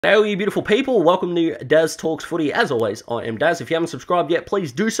Hello you beautiful people, welcome to Daz Talks Footy. As always, I am Daz. If you haven't subscribed yet,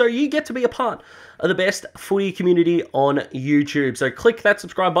 please do so. You get to be a part of the best footy community on YouTube. So click that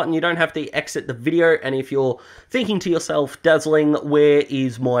subscribe button, you don't have to exit the video. And if you're thinking to yourself, Dazzling, where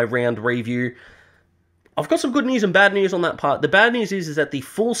is my round review? I've got some good news and bad news on that part. The bad news is that the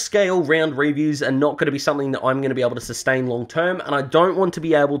full-scale round reviews are not going to be something that I'm going to be able to sustain long-term, and I don't want to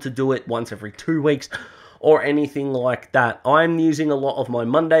be able to do it once every 2 weeks or anything like that. I'm using a lot of my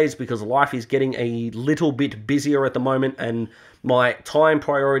Mondays because life is getting a little bit busier at the moment, and my time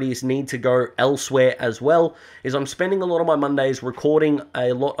priorities need to go elsewhere as well. I'm spending a lot of my Mondays recording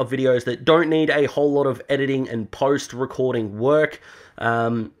a lot of videos that don't need a whole lot of editing and post-recording work.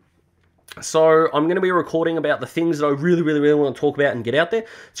 So I'm going to be recording about the things that I really want to talk about and get out there.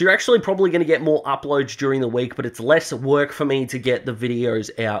 So you're actually probably going to get more uploads during the week, but it's less work for me to get the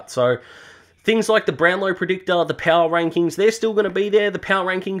videos out. So things like the Brownlow Predictor, the Power Rankings, they're still going to be there. The Power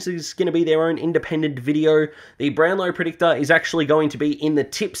Rankings is going to be their own independent video. The Brownlow Predictor is actually going to be in the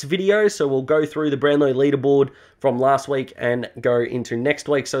tips video, so we'll go through the Brownlow leaderboard from last week and go into next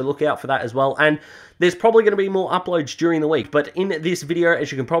week, so look out for that as well. And there's probably going to be more uploads during the week, but in this video,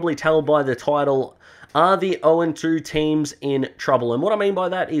 as you can probably tell by the title, are the 0-2 teams in trouble? And what I mean by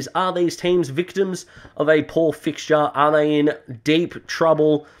that is, are these teams victims of a poor fixture? Are they in deep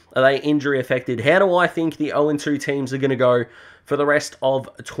trouble? Are they injury affected? How do I think the 0-2 teams are going to go for the rest of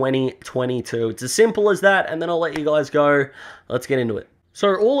 2022? It's as simple as that, and then I'll let you guys go. Let's get into it.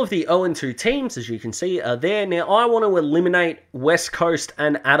 So all of the 0-2 teams, as you can see, are there. Now, I want to eliminate West Coast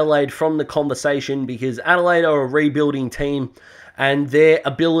and Adelaide from the conversation because Adelaide are a rebuilding team and their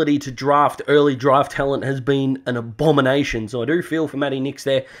ability to draft early draft talent has been an abomination. So I do feel for Matty Nicks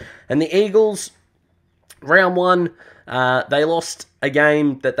there. And the Eagles, round one, they lost a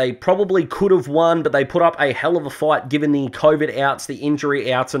game that they probably could have won, but they put up a hell of a fight given the COVID outs, the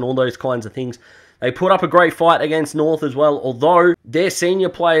injury outs, and all those kinds of things. They put up a great fight against North as well, although their senior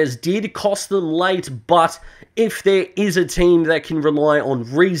players did cost them late. But if there is a team that can rely on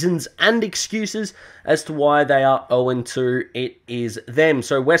reasons and excuses as to why they are 0-2, it is them.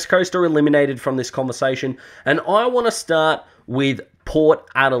 So West Coast are eliminated from this conversation, and I want to start with Port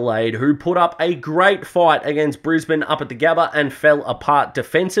Adelaide, who put up a great fight against Brisbane up at the Gabba and fell apart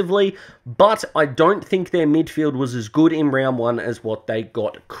defensively, but I don't think their midfield was as good in round one as what they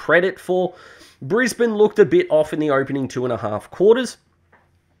got credit for. Brisbane looked a bit off in the opening 2.5 quarters,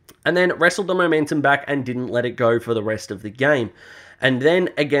 and then wrestled the momentum back and didn't let it go for the rest of the game. And then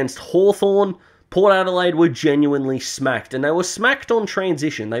against Hawthorn, Port Adelaide were genuinely smacked, and they were smacked on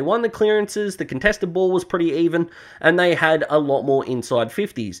transition. They won the clearances, the contested ball was pretty even, and they had a lot more inside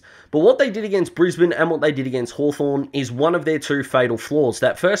 50s. But what they did against Brisbane and what they did against Hawthorn is one of their two fatal flaws.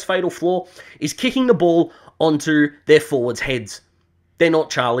 That first fatal flaw is kicking the ball onto their forwards' heads. They're not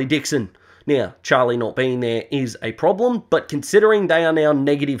Charlie Dixon. Now, Charlie not being there is a problem, but considering they are now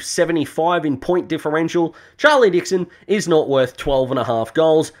negative 75 in point differential, Charlie Dixon is not worth 12.5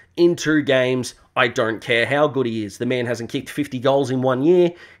 goals in 2 games. I don't care how good he is. The man hasn't kicked 50 goals in 1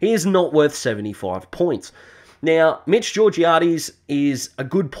 year. He is not worth 75 points. Now, Mitch Georgiades is a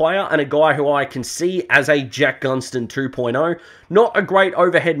good player and a guy who I can see as a Jack Gunston 2.0. Not a great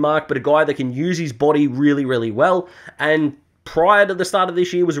overhead mark, but a guy that can use his body really well, and prior to the start of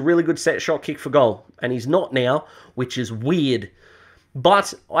this year was a really good set shot kick for goal, and he's not now, which is weird.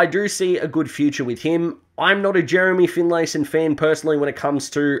 But I do see a good future with him. I'm not a Jeremy Finlayson fan personally when it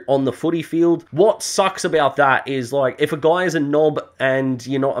comes to on the footy field. What sucks about that is, like, if a guy is a knob and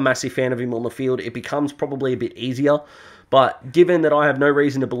you're not a massive fan of him on the field, it becomes probably a bit easier. But given that I have no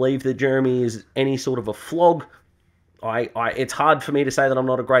reason to believe that Jeremy is any sort of a flog, it's hard for me to say that I'm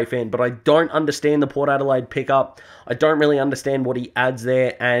not a great fan, but I don't understand the Port Adelaide pickup. I don't really understand what he adds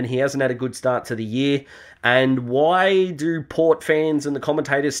there, and he hasn't had a good start to the year. And why do Port fans and the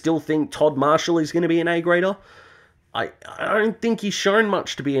commentators still think Todd Marshall is going to be an A-grader? I don't think he's shown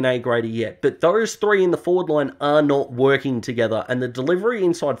much to be an A-grader yet, but those three in the forward line are not working together, and the delivery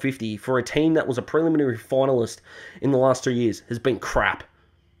inside 50 for a team that was a preliminary finalist in the last 2 years has been crap.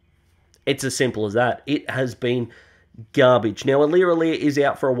 It's as simple as that. It has been garbage. Now, Aliir is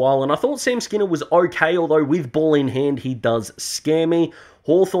out for a while, and I thought Sam Skinner was okay, although with ball in hand, he does scare me.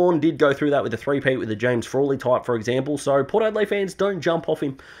 Hawthorn did go through that with a 3-peat with the James Frawley type, for example, so Port Adelaide fans, don't jump off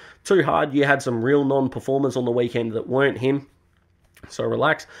him too hard. You had some real non-performers on the weekend that weren't him, so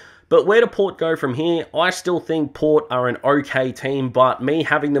relax. But where do Port go from here? I still think Port are an okay team, but me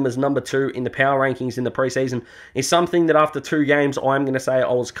having them as number 2 in the power rankings in the preseason is something that after 2 games, I'm going to say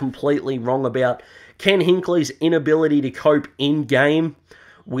I was completely wrong about. Ken Hinckley's inability to cope in-game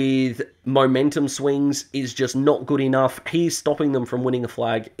with momentum swings is just not good enough. He's stopping them from winning a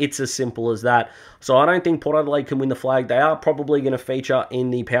flag. It's as simple as that. So I don't think Port Adelaide can win the flag. They are probably going to feature in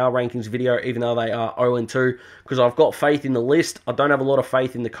the power rankings video, even though they are 0-2, because I've got faith in the list. I don't have a lot of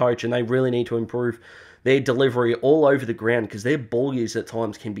faith in the coach, and they really need to improve their delivery all over the ground, because their ball use at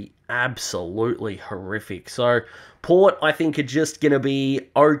times can be absolutely horrific. So Port, I think, are just going to be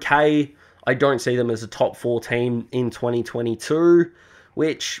okay. I don't see them as a top 4 team in 2022.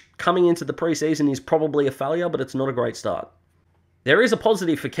 Which, coming into the preseason, is probably a failure, but it's not a great start. There is a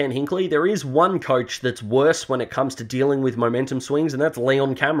positive for Ken Hinkley. There is one coach that's worse when it comes to dealing with momentum swings, and that's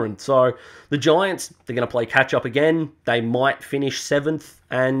Leon Cameron. So, the Giants, they're going to play catch-up again. They might finish 7th,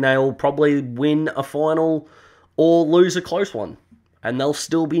 and they'll probably win a final or lose a close one. And they'll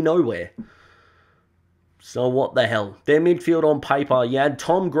still be nowhere. So what the hell? Their midfield on paper, you add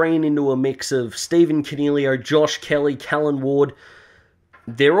Tom Green into a mix of Stephen Coniglio, Josh Kelly, Callan Ward.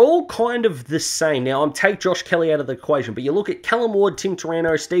 They're all kind of the same. Now, I'm take Josh Kelly out of the equation, but you look at Callum Ward, Tim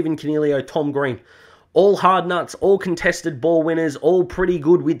Taranto, Stephen Coniglio, Tom Green. All hard nuts, all contested ball winners, all pretty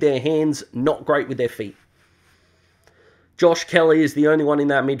good with their hands, not great with their feet. Josh Kelly is the only one in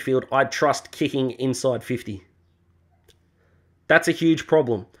that midfield I'd trust kicking inside 50. That's a huge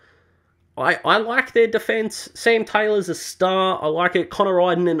problem. I like their defence. Sam Taylor's a star. I like it. Connor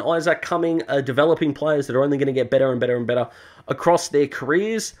Iden and Isaac Cumming are developing players that are only going to get better and better and better across their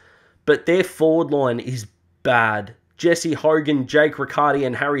careers. But their forward line is bad. Jesse Hogan, Jake Riccardi,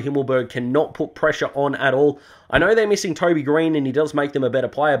 and Harry Himmelberg cannot put pressure on at all. I know they're missing Toby Green, and he does make them a better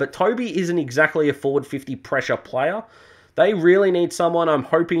player, but Toby isn't exactly a forward 50 pressure player. They really need someone. I'm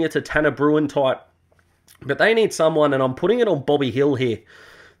hoping it's a Tanner Bruin type. But they need someone, and I'm putting it on Bobby Hill here,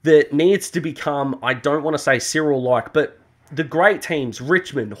 that needs to become, I don't want to say Cyril-like, but the great teams,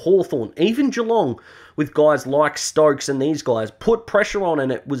 Richmond, Hawthorn, even Geelong, with guys like Stokes and these guys, put pressure on,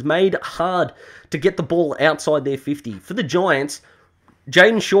 and it was made hard to get the ball outside their 50. For the Giants,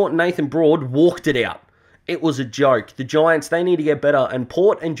 Jaden Short and Nathan Broad walked it out. It was a joke. The Giants, they need to get better, and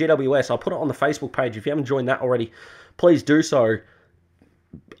Port and GWS, I'll put it on the Facebook page. If you haven't joined that already, please do so.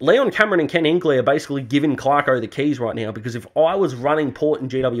 Leon Cameron and Ken Hinkley are basically giving Clarko the keys right now, because if I was running Port and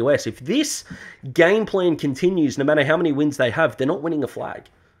GWS, if this game plan continues, no matter how many wins they have, they're not winning a flag.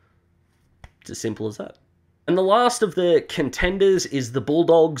 It's as simple as that. And the last of the contenders is the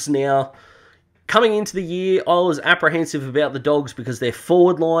Bulldogs. Now, coming into the year, I was apprehensive about the Dogs because their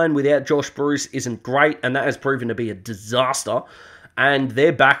forward line without Josh Bruce isn't great, and that has proven to be a disaster. And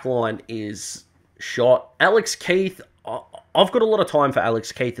their back line is shot. Alex Keith, I've got a lot of time for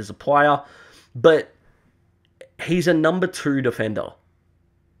Alex Keith as a player, but he's a number 2 defender.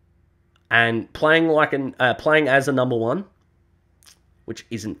 And playing as a number 1, which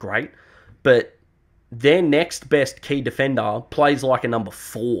isn't great, but their next best key defender plays like a number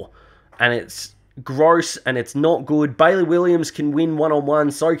 4. And it's gross and it's not good. Bailey Williams can win one-on-one,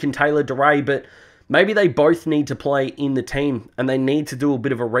 so can Taylor DeRay, but maybe they both need to play in the team and they need to do a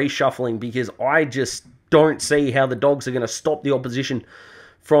bit of a reshuffling, because I just don't see how the Dogs are going to stop the opposition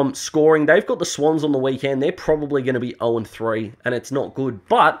from scoring. They've got the Swans on the weekend. They're probably going to be 0-3, and it's not good.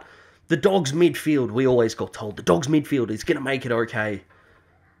 But the Dogs midfield, we always got told, the Dogs midfield is going to make it okay.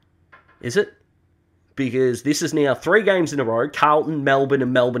 Is it? Because this is now 3 games in a row, Carlton, Melbourne,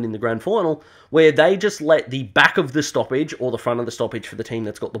 and Melbourne in the grand final, where they just let the back of the stoppage, or the front of the stoppage for the team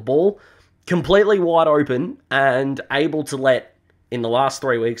that's got the ball, completely wide open, and able to let, in the last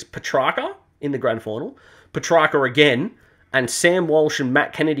 3 weeks, Petrarca in the grand final, Petrarca again, and Sam Walsh and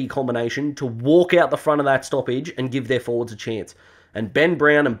Matt Kennedy combination to walk out the front of that stoppage and give their forwards a chance. And Ben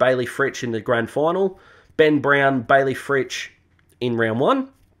Brown and Bailey Fritsch in the grand final, Ben Brown, Bailey Fritsch in round 1,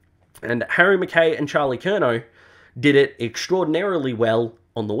 and Harry McKay and Charlie Curnow did it extraordinarily well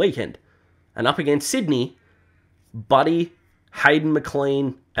on the weekend. And up against Sydney, Buddy, Hayden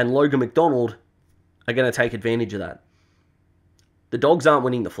McLean, and Logan McDonald are going to take advantage of that. The Dogs aren't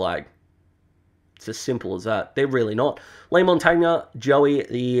winning the flag. It's as simple as that. They're really not. Lee Montagna, Joey,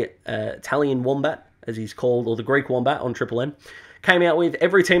 the Italian Wombat, as he's called, or the Greek Wombat on Triple M, came out with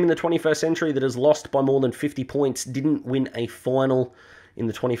every team in the 21st century that has lost by more than 50 points didn't win a final in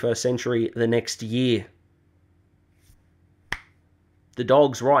the 21st century the next year. The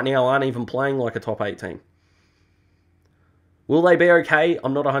Dogs right now aren't even playing like a top 8 team. Will they be okay?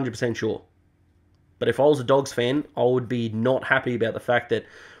 I'm not 100% sure. But if I was a Dogs fan, I would be not happy about the fact that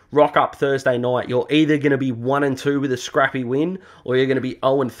rock up Thursday night, you're either going to be 1-2 with a scrappy win, or you're going to be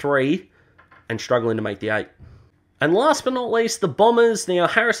 0-3 and struggling to make the 8. And last but not least, the Bombers. Now,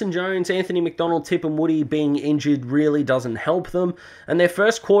 Harrison Jones, Anthony McDonald, Tip and Woody being injured really doesn't help them. And their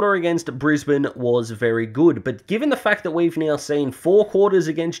first quarter against Brisbane was very good. But given the fact that we've now seen 4 quarters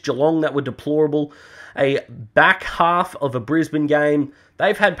against Geelong that were deplorable, a back half of a Brisbane game,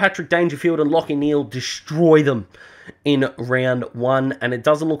 they've had Patrick Dangerfield and Lachie Neale destroy them in round 1. And it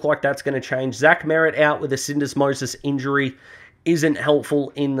doesn't look like that's going to change. Zach Merritt out with a syndesmosis injury isn't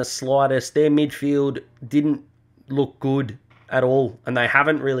helpful in the slightest. Their midfield didn't look good at all, and they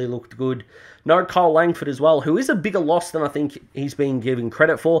haven't really looked good. No Kyle Langford as well, who is a bigger loss than I think he's been given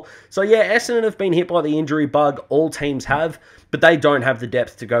credit for. So yeah, Essendon have been hit by the injury bug. All teams have, but they don't have the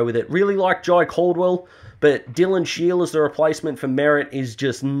depth to go with it. Really like Jai Caldwell, but Dylan Shield as the replacement for Merritt is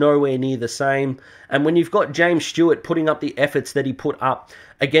just nowhere near the same. And when you've got James Stewart putting up the efforts that he put up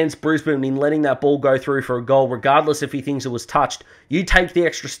against Brisbane in letting that ball go through for a goal, regardless if he thinks it was touched, you take the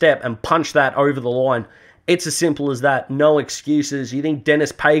extra step and punch that over the line. It's as simple as that. No excuses. You think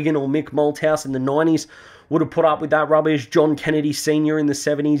Dennis Pagan or Mick Malthouse in the 90s would have put up with that rubbish? John Kennedy Sr. in the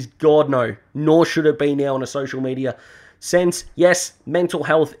 70s? God, no. Nor should it be now in a social media sense. Yes, mental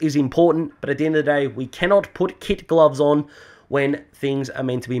health is important, but at the end of the day, we cannot put kit gloves on when things are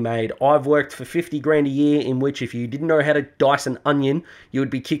meant to be made. I've worked for 50 grand a year in which if you didn't know how to dice an onion, you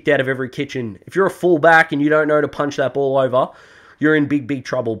would be kicked out of every kitchen. If you're a fullback and you don't know to punch that ball over, you're in big, big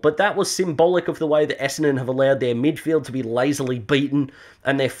trouble. But that was symbolic of the way that Essendon have allowed their midfield to be lazily beaten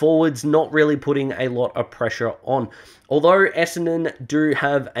and their forwards not really putting a lot of pressure on. Although Essendon do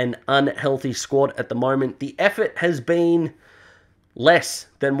have an unhealthy squad at the moment, the effort has been less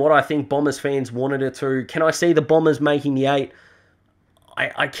than what I think Bombers fans wanted it to. Can I see the Bombers making the 8?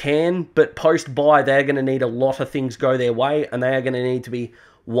 I can, but post-bye, they're going to need a lot of things go their way, and they are going to need to be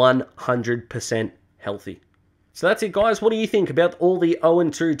 100% healthy. So that's it, guys. What do you think about all the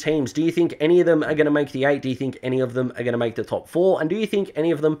 0-2 teams? Do you think any of them are going to make the 8? Do you think any of them are going to make the top 4? And do you think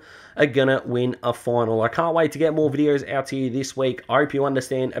any of them are going to win a final? I can't wait to get more videos out to you this week. I hope you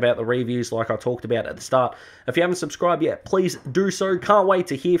understand about the reviews like I talked about at the start. If you haven't subscribed yet, please do so. Can't wait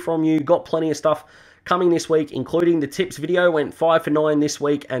to hear from you. Got plenty of stuff coming this week, including the tips video. Went 5 for 9 this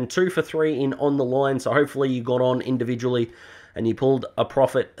week and 2 for 3 in On The Line. So hopefully you got on individually and you pulled a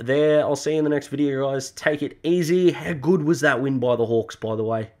profit there. I'll see you in the next video, guys. Take it easy. How good was that win by the Hawks, by the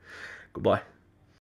way? Goodbye.